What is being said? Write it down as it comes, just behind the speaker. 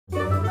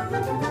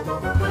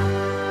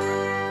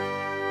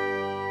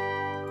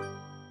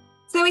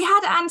So we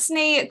had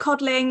Anthony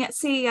Codling,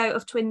 CEO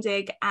of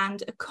Twindig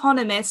and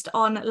economist,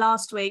 on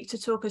last week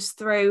to talk us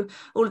through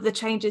all of the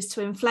changes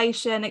to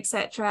inflation,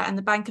 etc., and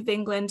the Bank of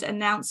England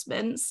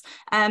announcements.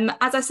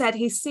 As I said,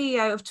 he's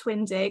CEO of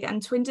Twindig,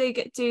 and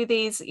Twindig do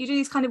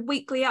these kind of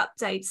weekly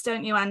updates,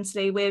 don't you,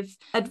 Anthony, with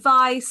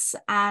advice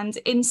and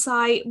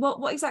insight.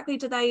 What exactly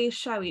do they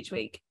show each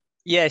week?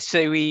 Yeah,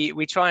 so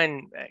we try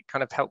and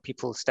kind of help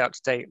people stay up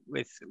to date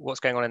with what's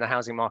going on in the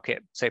housing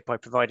market. So by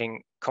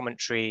providing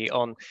commentary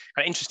on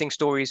kind of interesting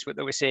stories that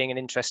we're seeing and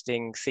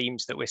interesting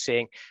themes that we're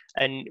seeing.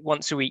 And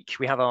once a week,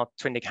 we have our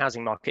Twindig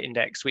Housing Market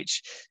Index,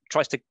 which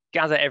tries to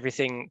gather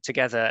everything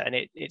together. And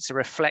it's a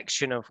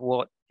reflection of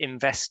what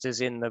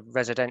investors in the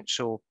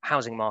residential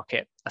housing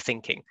market are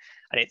thinking.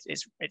 And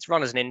it's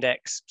run as an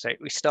index. So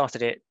we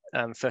started it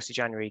 1st of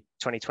January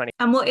 2020.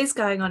 And what is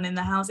going on in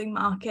the housing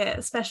market,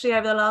 especially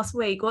over the last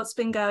week? What's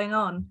been going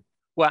on?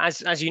 Well,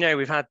 as you know,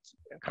 we've had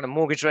kind of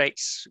mortgage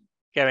rates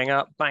going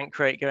up, bank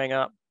rate going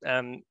up,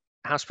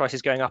 house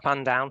prices going up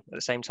and down at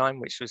the same time,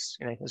 which was,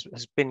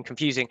 has been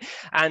confusing.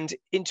 And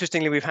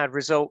interestingly, we've had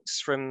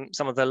results from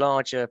some of the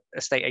larger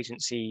estate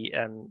agency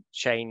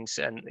chains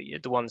and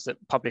the ones that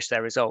publish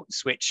their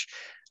results, which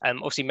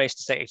obviously most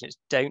estate agents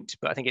don't.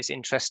 But I think it's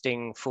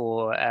interesting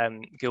for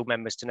guild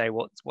members to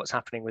know what's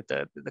happening with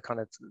the kind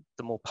of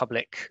the more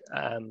public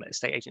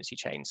estate agency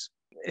chains.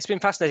 It's been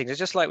fascinating. It's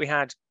just like we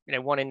had,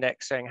 one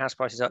index saying house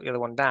prices up, the other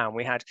one down.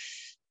 We had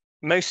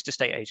most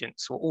estate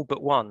agents, or all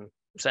but one,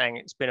 saying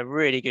it's been a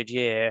really good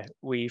year.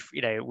 We've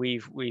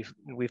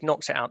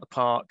knocked it out the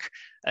park,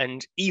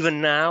 and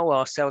even now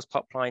our sales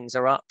pipelines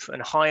are up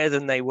and higher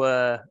than they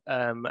were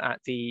at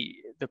the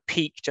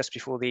peak just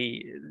before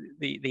the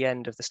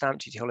end of the stamp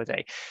duty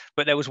holiday.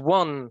 But there was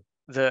one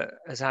that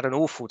has had an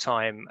awful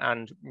time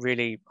and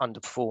really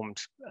underperformed,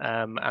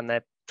 and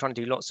they're trying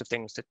to do lots of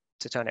things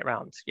to turn it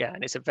around. Yeah,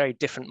 and it's a very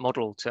different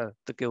model to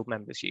the guild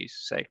members use.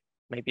 So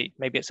maybe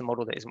it's a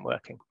model that isn't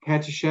working. Care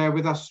to share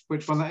with us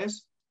which one that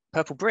is?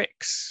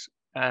 Purplebricks,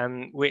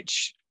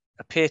 which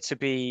appear to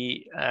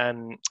be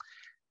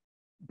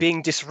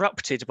being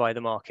disrupted by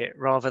the market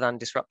rather than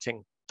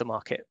disrupting the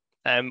market,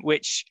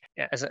 which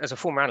as a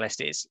former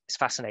analyst is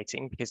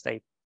fascinating, because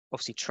they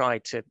obviously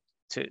tried to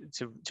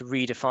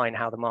redefine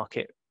how the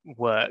market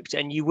worked.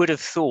 And you would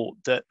have thought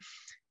that,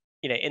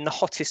 in the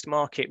hottest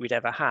market we'd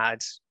ever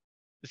had,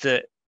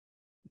 that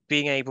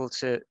being able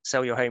to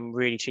sell your home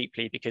really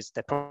cheaply, because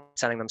they're probably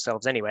selling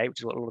themselves anyway, which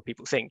is what a lot of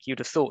people think, you'd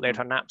have thought they'd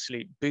had an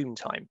absolute boom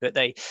time, but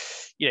they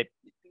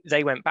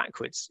went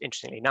backwards,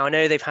 interestingly. Now, I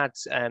know they've had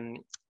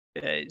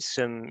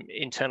some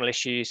internal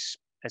issues,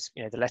 as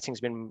the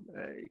letting's been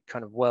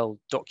kind of well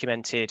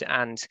documented,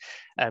 and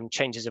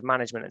changes of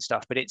management and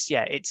stuff, but it's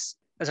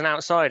as an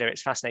outsider,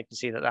 it's fascinating to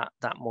see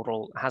that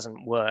model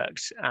hasn't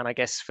worked. And I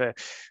guess for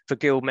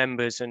guild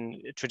members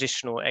and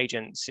traditional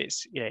agents,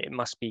 it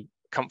must be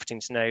comforting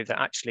to know that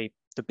actually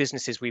the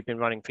businesses we've been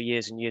running for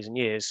years and years and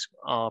years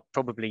are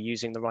probably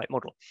using the right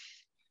model.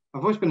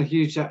 I've always been a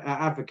huge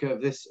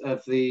advocate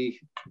of the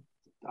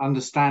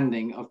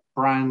understanding of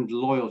brand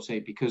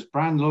loyalty, because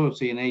brand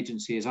loyalty in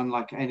agency is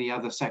unlike any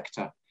other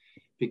sector,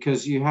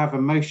 because you have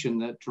emotion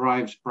that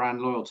drives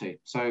brand loyalty.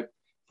 So,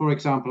 for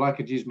example, I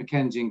could use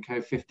McKenzie & Co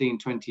 15,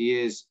 20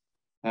 years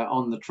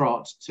on the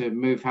trot to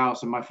move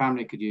house, and my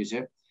family could use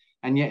it.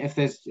 And yet,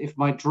 if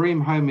my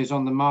dream home is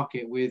on the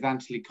market with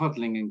Anthony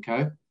Codling &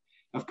 Co,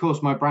 of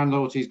course, my brand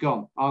loyalty is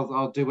gone.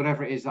 I'll do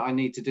whatever it is that I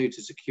need to do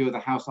to secure the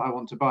house that I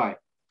want to buy.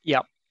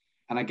 Yeah.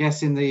 And I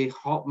guess in the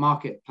hot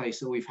marketplace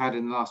that we've had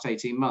in the last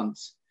 18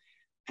 months,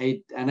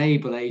 an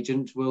able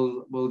agent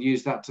will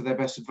use that to their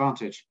best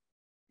advantage.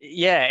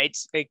 Yeah,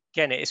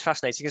 it's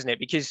fascinating, isn't it?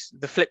 Because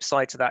the flip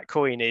side to that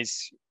coin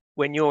is,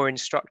 when you're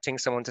instructing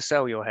someone to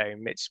sell your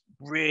home, it's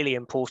really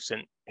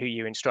important who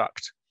you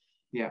instruct.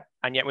 Yeah.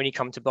 And yet when you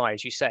come to buy,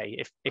 as you say,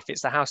 if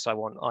it's the house I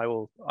want, I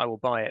will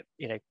buy it,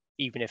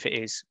 even if it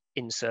is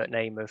insert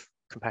name of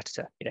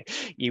competitor,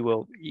 you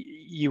will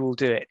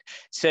do it.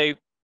 So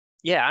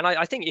yeah, and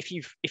I think if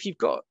you've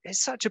got,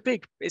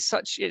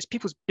 it's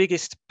people's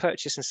biggest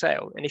purchase and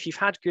sale. And if you've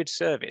had good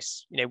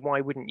service,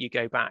 why wouldn't you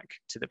go back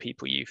to the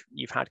people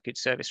you've had good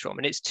service from?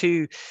 And it's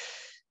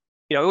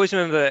I always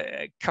remember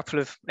a couple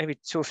of, maybe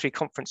 2 or 3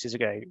 conferences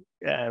ago,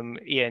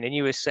 Iain, and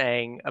you were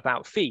saying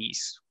about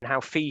fees, and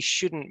how fees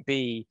shouldn't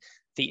be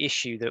the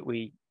issue that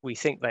we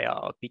think they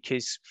are,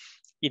 because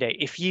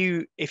if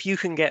you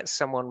can get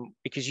someone,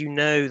 because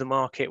the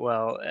market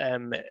well,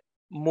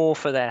 more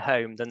for their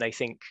home than they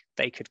think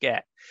they could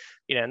get,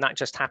 and that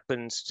just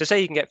happens. So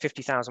say you can get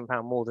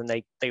 £50,000 more than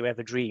they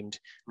ever dreamed,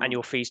 and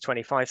your fee's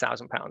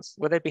 £25,000.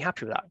 Well, they'd be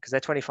happy with that, because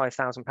they're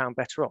 £25,000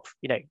 better off.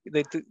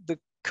 The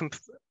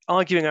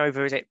arguing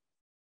over, is it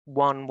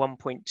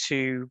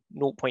 1.2,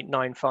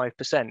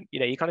 0.95%?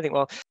 You kind of think,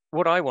 well,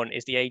 what I want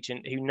is the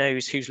agent who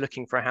knows who's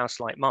looking for a house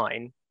like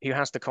mine, who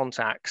has the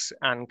contacts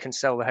and can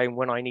sell the home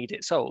when I need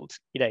it sold.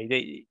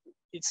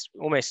 it's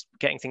almost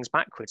getting things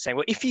backwards, saying,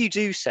 well, if you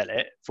do sell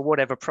it for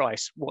whatever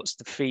price, what's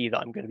the fee that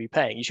I'm going to be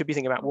paying? You should be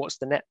thinking about what's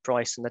the net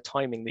price and the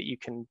timing that you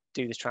can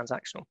do this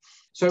transactional.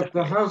 So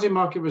Definitely. The housing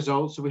market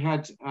results, so we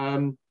had,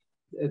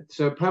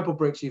 so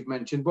Purplebricks you've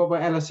mentioned. What were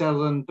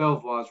LSL and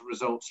Belvoir's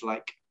results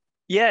like?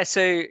 Yeah,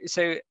 so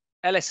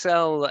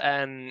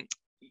LSL,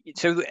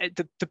 so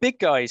the big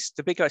guys,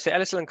 so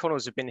LSL and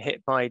Connells have been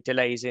hit by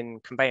delays in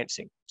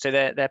conveyancing. So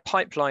their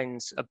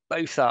pipelines are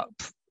both up,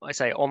 I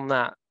say, on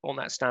that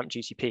stamp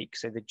duty peak,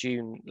 so the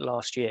June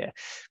last year,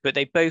 but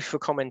they both were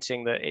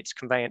commenting that it's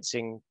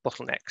conveyancing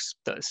bottlenecks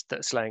that's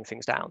slowing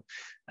things down.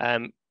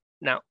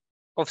 Now,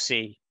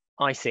 obviously,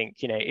 I think,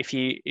 if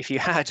you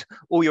had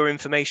all your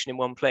information in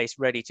one place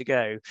ready to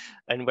go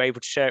and were able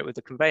to share it with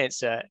the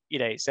conveyancer,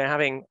 so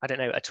having, I don't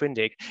know, a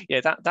Twindig,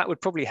 that would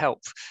probably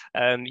help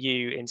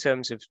you in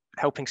terms of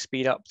helping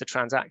speed up the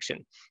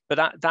transaction.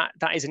 But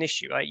that is an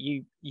issue, right?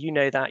 You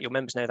know that, your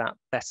members know that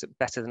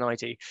better than I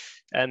do.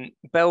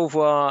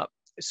 Belvoir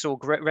saw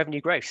revenue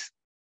growth,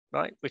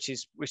 right, which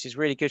is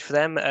really good for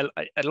them. A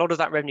lot of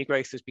that revenue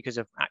growth was because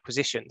of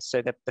acquisitions.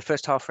 So the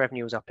first half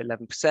revenue was up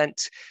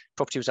 11%,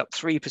 property was up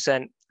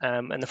 3%,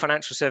 and the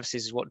financial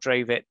services is what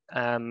drove it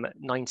 19%.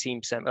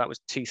 But that was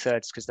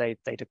 2/3 because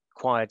they'd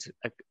acquired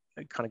a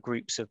kind of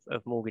groups of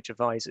mortgage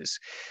advisors.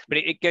 But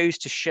it goes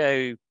to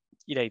show,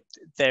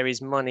 there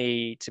is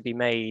money to be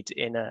made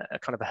in a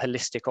kind of a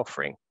holistic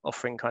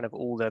offering kind of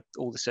all the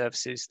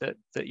services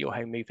that your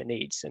home mover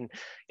needs, and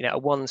a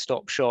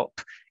one-stop shop,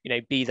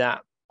 be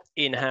that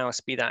in-house,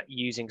 be that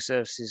using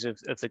services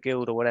of the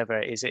guild or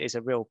whatever, is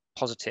a real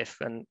positive,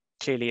 and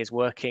clearly is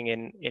working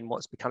in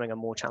what's becoming a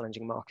more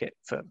challenging market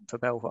for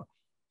Belvoir.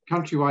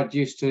 Countrywide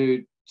used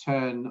to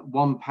turn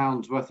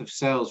 £1 worth of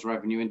sales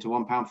revenue into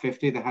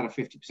 £1.50. They had a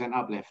 50%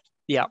 uplift.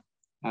 Yeah.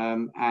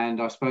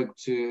 And I spoke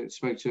to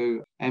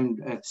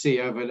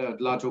CEO of a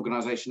large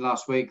organisation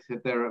last week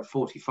that they're at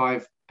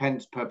 45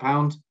 pence per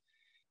pound.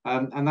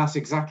 And that's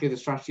exactly the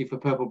strategy for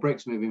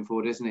Purplebricks moving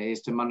forward, isn't it?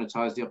 Is to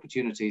monetize the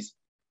opportunities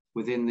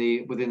within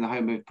the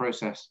home move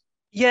process.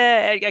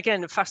 Yeah,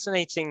 again,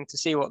 fascinating to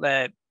see what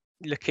they're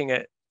looking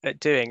at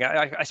doing.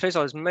 I suppose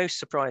I was most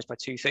surprised by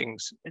two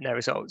things in their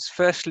results.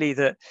 Firstly,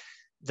 that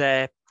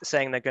they're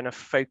saying they're going to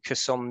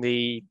focus on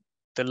the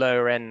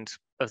lower end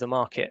of the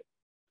market,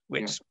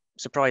 which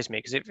surprised me,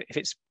 because if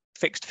it's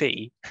fixed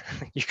fee,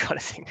 you kind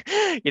of think,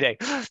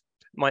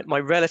 my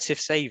relative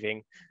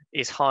saving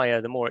is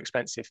higher the more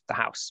expensive the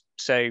house.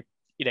 So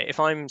if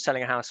I'm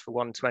selling a house for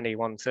 120,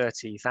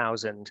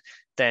 130,000,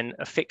 then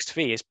a fixed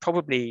fee is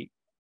probably,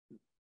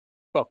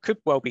 could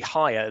well be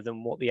higher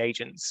than what the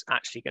agent's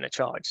actually going to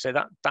charge. So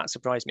that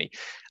surprised me.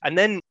 And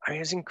then it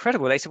was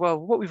incredible. They said, well,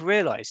 what we've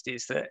realized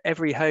is that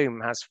every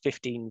home has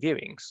 15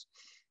 viewings.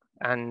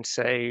 And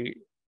so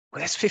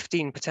there's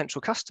 15 potential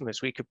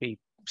customers we could be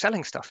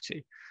selling stuff to.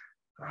 And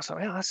I was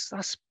like,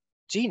 that's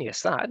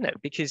genius, that, isn't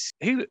it? Because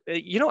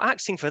you're not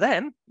acting for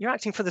them, you're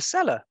acting for the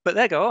seller. But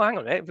they go, oh, hang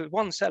on a minute,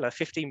 one seller,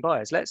 15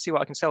 buyers, let's see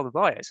what I can sell the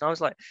buyers. And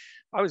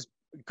I was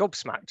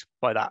gobsmacked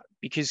by that,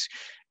 because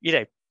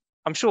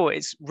I'm sure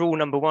it's rule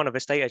number one of a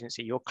estate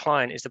agency: your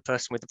client is the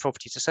person with the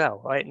property to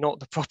sell, right? Not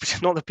the property,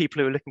 not the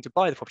people who are looking to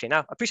buy the property. Now,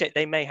 I appreciate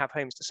they may have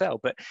homes to sell,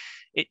 but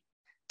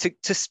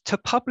to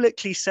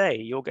publicly say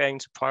you're going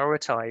to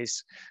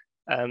prioritize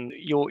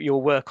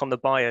your work on the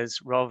buyers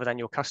rather than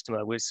your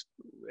customer was,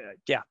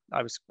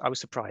 I was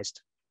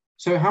surprised.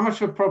 So how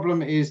much of a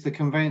problem is the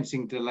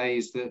conveyancing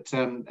delays that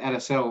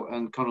LSL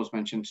and Connells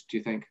mentioned, do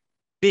you think?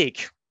 Big.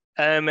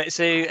 So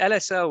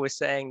LSL was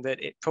saying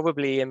that it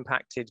probably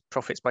impacted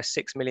profits by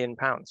 £6 million.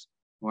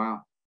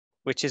 Wow.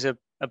 Which is a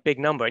big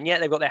number. And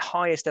yet they've got their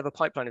highest ever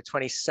pipeline of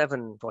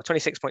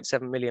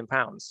 £26.7 million.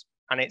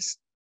 And it's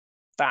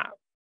that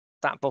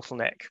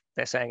bottleneck.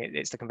 They're saying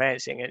it's the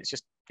conveyancing, and it's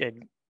just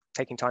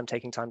taking time,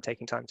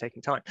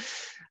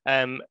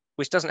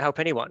 which doesn't help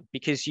anyone,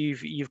 because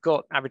you've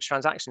got average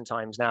transaction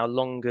times now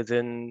longer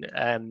than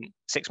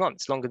 6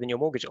 months, longer than your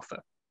mortgage offer,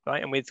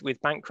 right? And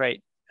with bank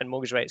rate and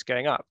mortgage rates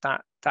going up,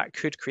 that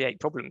could create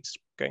problems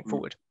going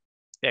forward.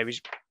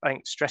 Which I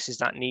think stresses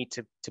that need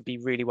to be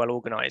really well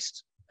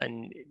organised,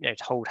 and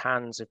to hold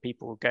hands of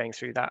people going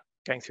through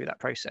that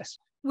process.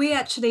 We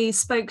actually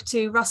spoke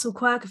to Russell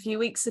Quirk a few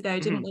weeks ago,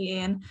 didn't we,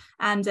 Iain?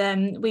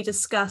 And we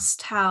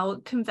discussed how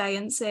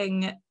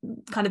conveyancing,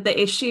 kind of the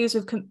issues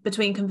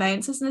between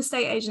conveyancers and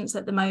estate agents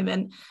at the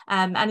moment.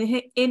 And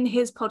in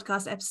his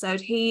podcast episode,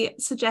 he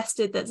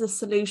suggested that the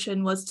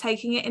solution was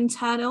taking it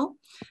internal,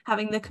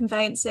 having the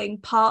conveyancing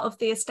part of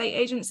the estate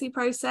agency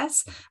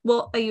process.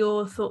 What are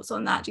your thoughts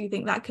on that? Do you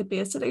think that could be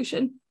a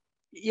solution?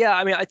 Yeah,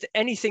 I mean,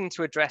 anything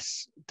to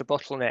address the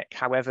bottleneck,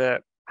 however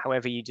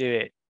you do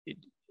it,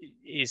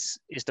 is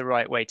the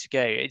right way to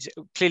go. It's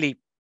clearly,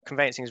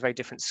 conveyancing is a very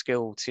different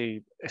skill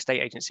to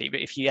estate agency, but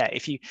if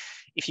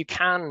you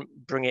can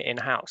bring it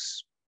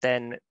in-house,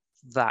 then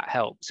that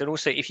helps. And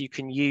also, if you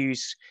can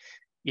use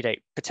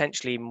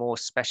potentially more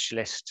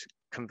specialist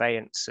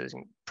conveyancers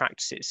and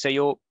practices,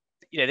 so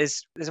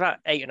there's about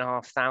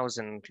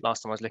 8,500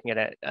 last time I was looking at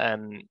it,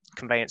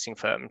 conveyancing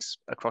firms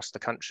across the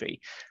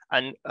country,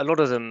 and a lot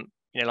of them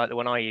like the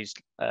one I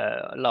used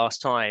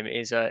last time,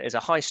 is a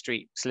high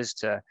street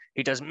solicitor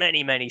who does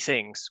many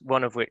things,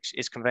 one of which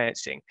is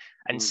conveyancing.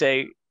 And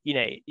so,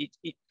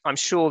 I'm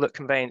sure that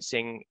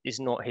conveyancing is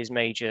not his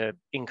major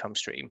income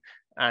stream.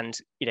 And,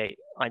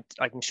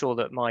 I'm sure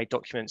that my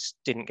documents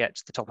didn't get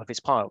to the top of his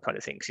pile, kind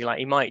of thing. So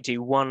he might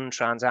do one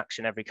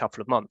transaction every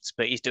couple of months,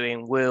 but he's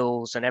doing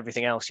wills and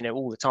everything else,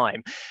 all the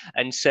time.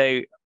 And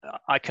so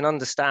I can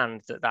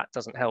understand that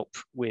doesn't help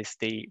with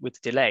the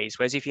delays.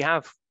 Whereas if you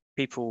have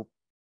people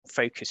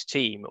focused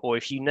team, or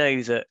if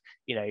that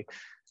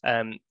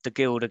the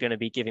guild are going to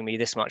be giving me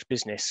this much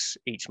business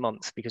each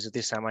month because of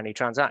this how many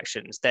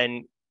transactions,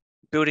 then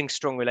building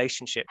strong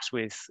relationships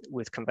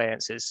with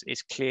conveyancers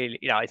is clearly,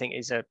 I think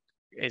is a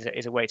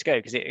way to go,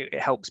 because it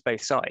helps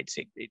both sides.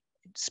 It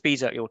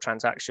speeds up your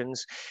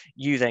transactions,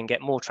 you then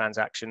get more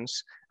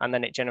transactions, and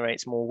then it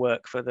generates more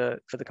work for the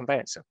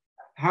conveyancer.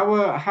 How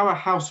are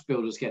house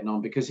builders getting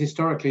on? Because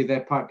historically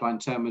their pipeline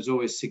term was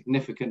always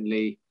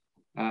significantly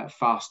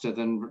faster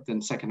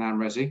than second-hand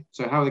resi.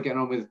 So how are they getting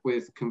on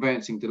with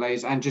conveyancing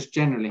delays, and just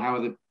generally how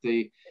are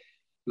the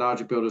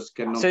larger builders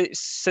getting on?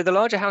 So the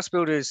larger house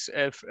builders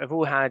have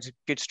all had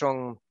good,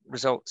 strong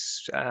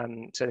results.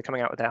 So they're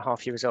coming out with their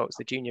half-year results,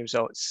 the junior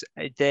results.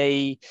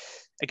 Their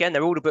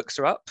order books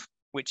are up,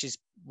 which is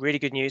really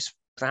good news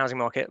for the housing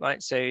market,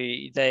 right? So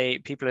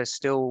people are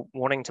still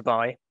wanting to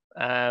buy.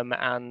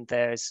 And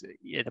there's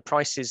their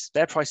prices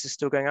are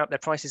still going up. Their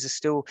prices are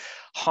still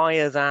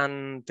higher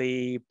than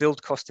the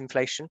build cost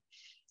inflation,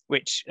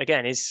 which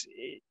again is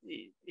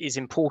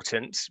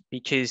important,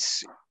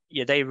 because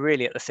they're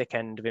really at the thick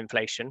end of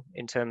inflation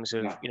in terms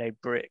of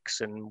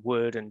bricks and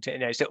wood and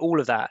so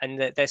all of that,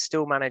 and they're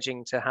still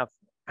managing to have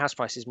house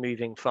prices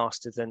moving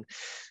faster than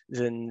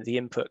the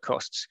input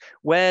costs.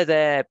 Where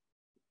they're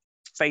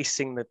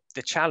facing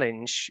the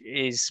challenge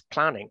is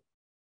planning.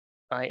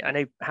 I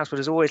know house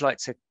builders always like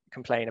to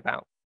complain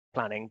about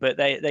planning, but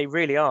they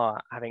really are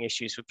having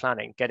issues with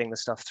planning, getting the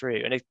stuff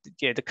through. And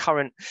the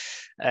current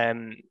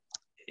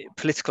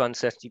political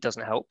uncertainty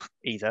doesn't help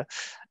either.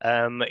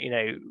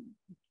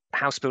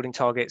 House building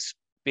targets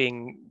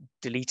being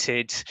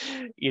deleted,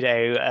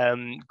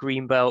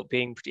 greenbelt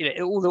being,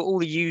 all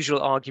the usual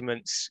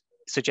arguments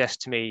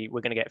suggest to me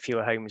we're going to get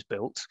fewer homes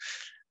built,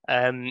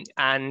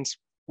 and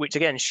which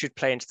again should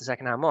play into the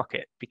second-hand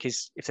market,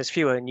 because if there's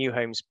fewer new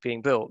homes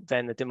being built,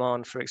 then the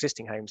demand for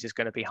existing homes is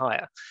going to be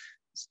higher.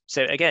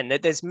 So again,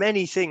 there's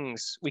many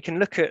things. We can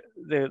look at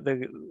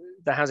the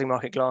housing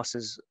market glass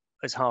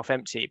as half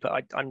empty,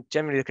 but I'm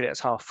generally looking at it as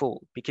half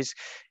full, because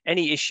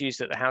any issues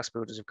that the house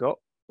builders have got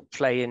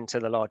play into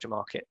the larger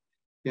market.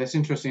 Yeah, it's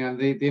interesting. And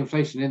the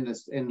inflation in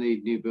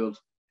the new build,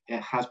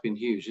 it has been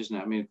huge, isn't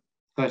it? I mean,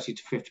 30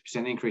 to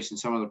 50% increase in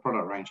some of the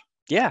product range.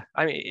 Yeah,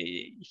 I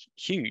mean,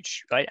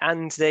 huge, right?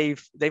 And they've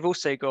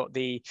also got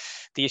the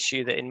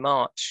issue that in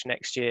March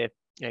next year,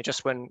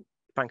 just when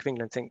Bank of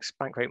England thinks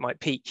bank rate might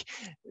peak,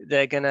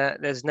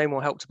 there's no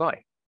more help to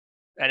buy,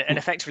 and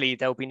effectively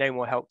there'll be no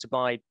more help to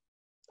buy.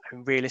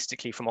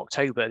 Realistically, from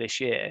October this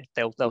year,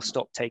 they'll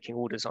stop taking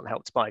orders on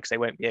help to buy, because they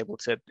won't be able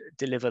to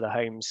deliver the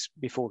homes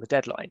before the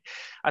deadline.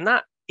 And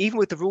that, even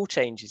with the rule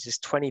changes, is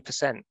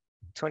 22%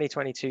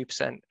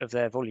 of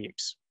their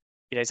volumes.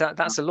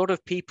 That's a lot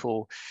of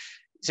people.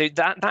 So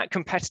that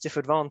competitive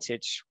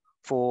advantage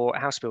for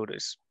house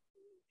builders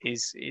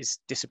is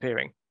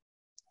disappearing,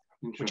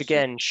 which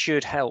again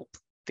should help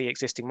the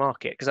existing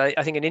market. Because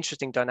I think an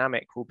interesting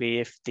dynamic will be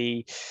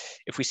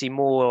if we see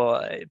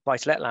more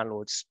buy-to-let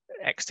landlords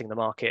exiting the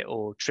market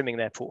or trimming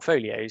their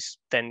portfolios,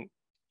 then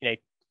a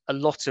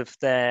lot of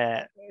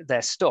their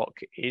stock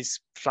is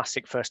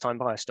classic first-time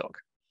buyer stock.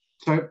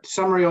 So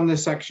summary on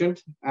this section,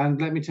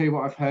 and let me tell you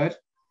what I've heard.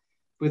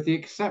 With the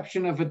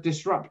exception of a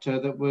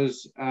disruptor that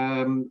was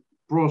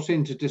brought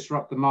in to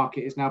disrupt the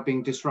market, is now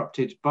being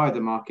disrupted by the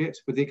market.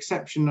 With the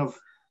exception of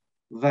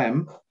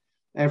them,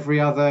 every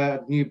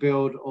other new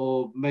build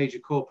or major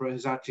corporate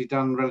has actually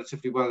done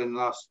relatively well in the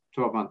last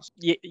 12 months.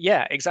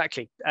 Yeah,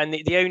 exactly. And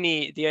the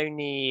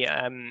only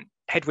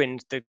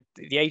headwind the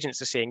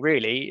agents are seeing,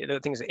 really, the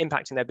things that are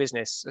impacting their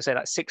business, I say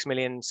that 6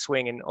 million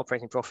swing in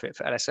operating profit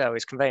for LSL,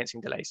 is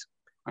conveyancing delays.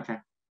 Okay.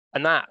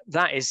 And that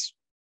is,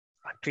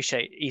 I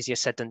appreciate, easier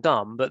said than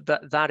done, but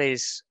that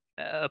is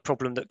a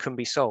problem that can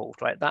be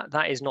solved, right?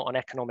 That is not an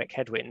economic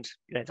headwind.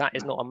 That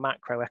is not a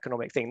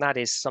macroeconomic thing. That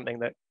is something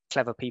that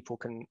clever people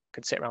can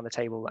sit around the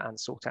table and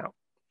sort out.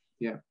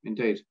 Yeah,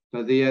 indeed.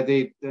 So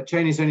the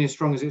chain is only as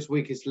strong as its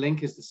weakest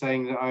link, is the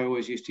saying that I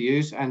always used to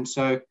use. And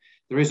so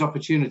there is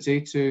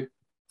opportunity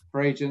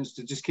for agents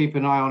to just keep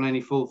an eye on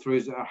any fall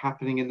throughs that are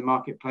happening in the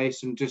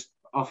marketplace, and just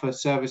offer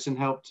service and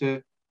help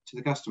to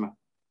the customer.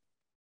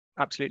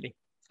 Absolutely.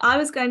 I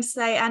was going to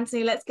say,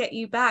 Anthony, let's get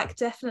you back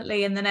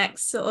definitely in the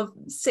next sort of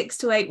 6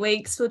 to 8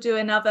 weeks. We'll do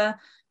another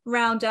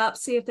roundup,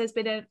 see if there's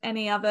been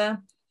any other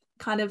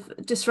kind of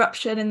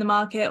disruption in the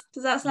market.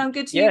 Does that sound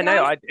good to you? Yeah,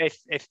 no.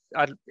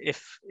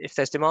 If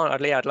there's demand,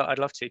 I'd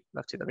love to.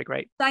 That'd be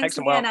great. Thanks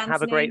again, Anthony.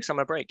 Have a great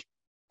summer break.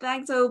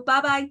 Thanks all.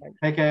 Bye bye.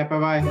 Take care.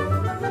 Bye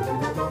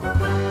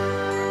bye.